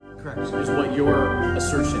Correct. Is what your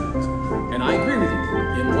assertion is. And I agree with you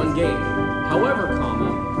in one game. However,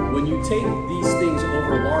 when you take these things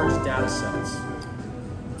over large data sets,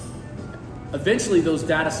 eventually those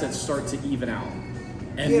data sets start to even out.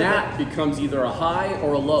 And that becomes either a high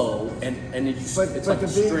or a low, and it's like a string. But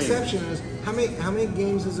the big exception is, how many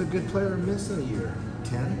games does a good player miss in a year?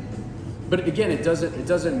 10? But again, it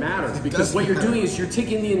doesn't matter, because what you're doing is you're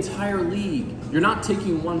taking the entire league. You're not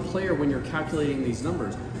taking one player when you're calculating these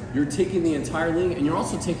numbers. You're taking the entire league, and you're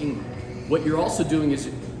also taking, what you're also doing is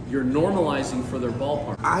you're normalizing for their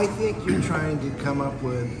ballpark. I think you're trying to come up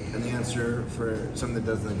with an answer for something that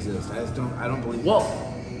doesn't exist. I don't believe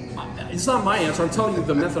it's not my answer. I'm telling you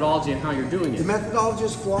the methodology and how you're doing it. The methodology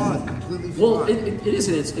is flawed, completely flawed. Well, it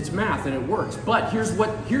isn't. It's math and it works. But here's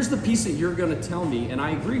the piece that you're going to tell me, and I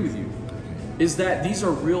agree with you, is that these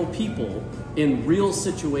are real people in real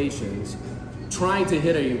situations trying to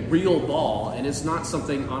hit a real ball, and it's not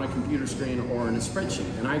something on a computer screen or in a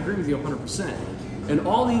spreadsheet. And I agree with you 100%. And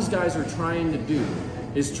all these guys are trying to do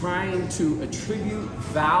is trying to attribute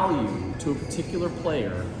value to a particular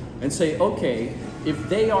player and say, okay, if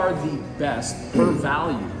they are the best per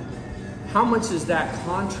value, how much is that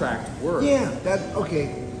contract worth? Yeah,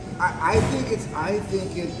 okay. I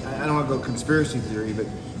don't want to go conspiracy theory, but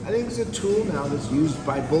I think it's a tool now that's used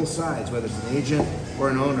by both sides, whether it's an agent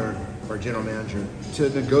or an owner or a general manager, to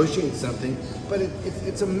negotiate something. But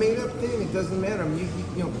it's a made-up thing. It doesn't matter. I mean,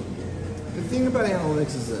 you know, the thing about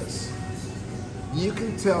analytics is this: you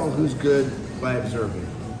can tell who's good by observing.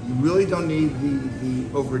 You really don't need the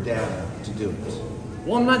over data to do it.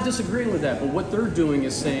 Well, I'm not disagreeing with that, but what they're doing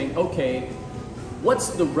is saying, okay, what's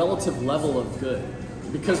the relative level of good?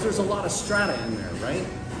 Because there's a lot of strata in there, right?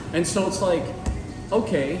 And so it's like,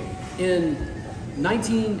 okay, in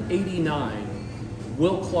 1989,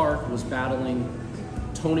 Will Clark was battling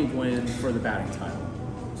Tony Gwynn for the batting title.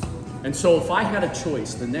 And so if I had a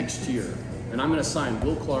choice the next year, and I'm going to sign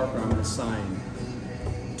Will Clark or I'm going to sign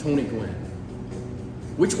Tony Gwynn,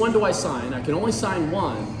 which one do I sign? I can only sign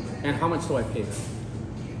one, and how much do I pay them?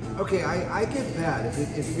 Okay, I get that.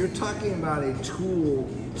 If you're talking about a tool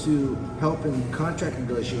to help in contract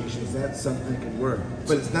negotiations, that's something that could work.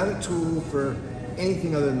 But it's not a tool for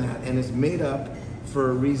anything other than that, and it's made up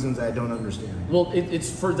for reasons I don't understand. Well, it's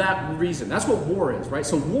for that reason. That's what war is, right?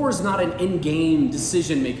 So war is not an in-game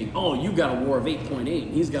decision-making. Oh, you got a war of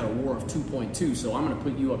 8.8, he's got a war of 2.2, so I'm going to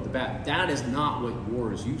put you up the bat. That is not what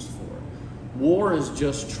war is used for. War is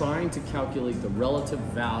just trying to calculate the relative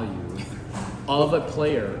value of a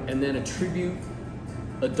player and then attribute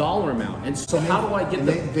a dollar amount. And so how do I get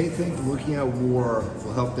them? They think looking at war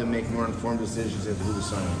will help them make more informed decisions as to who to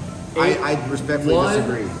sign. I respectfully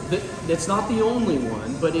disagree. That's not the only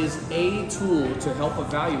one, but is a tool to help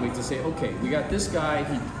evaluate, to say, okay, we got this guy,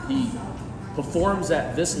 he performs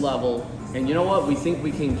at this level, and you know what, we think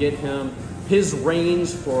we can get him, his range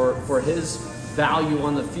for his value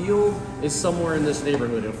on the field is somewhere in this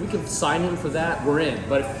neighborhood. If we can sign him for that, we're in.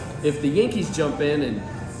 But if the Yankees jump in and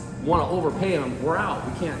want to overpay him, we're out.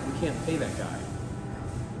 We can't pay that guy.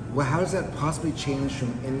 Well, how does that possibly change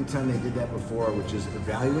from any time they did that before, which is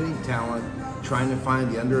evaluating talent, trying to find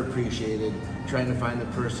the underappreciated, trying to find the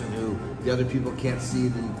person who the other people can't see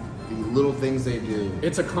the little things they do?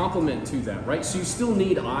 It's a complement to that, right? So you still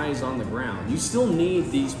need eyes on the ground. You still need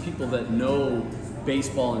these people that know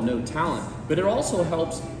baseball and know talent, but it also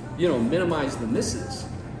helps, minimize the misses.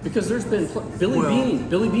 Because there's been Billy Beane.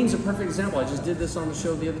 Billy Beane's a perfect example. I just did this on the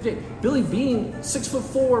show the other day. Billy Beane,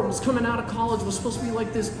 6'4", was coming out of college, was supposed to be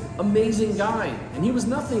like this amazing guy, and he was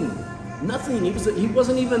nothing. He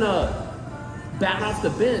wasn't even a bat off the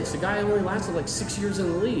bench. The guy only lasted like 6 years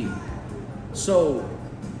in the league. So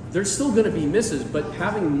there's still going to be misses, but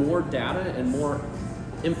having more data and more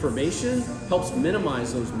information helps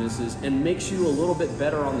minimize those misses and makes you a little bit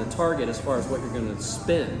better on the target as far as what you're going to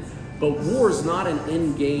spin. But war is not an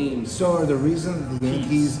in-game. So are the reason the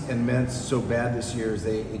Yankees and Mets so bad this year is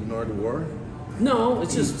they ignored war? No,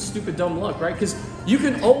 it's just stupid dumb luck, right? Because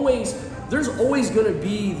there's always going to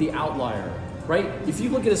be the outlier, right? If you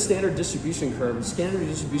look at a standard distribution curve, is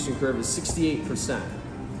 68%.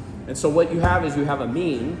 And so what you have is you have a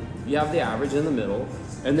mean, you have the average in the middle,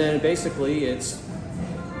 and then basically it's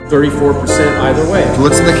 34% either way.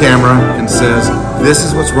 Looks at the camera and says, "This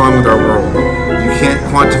is what's wrong with our world. You can't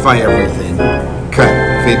quantify everything. Cut.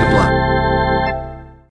 Fade to black."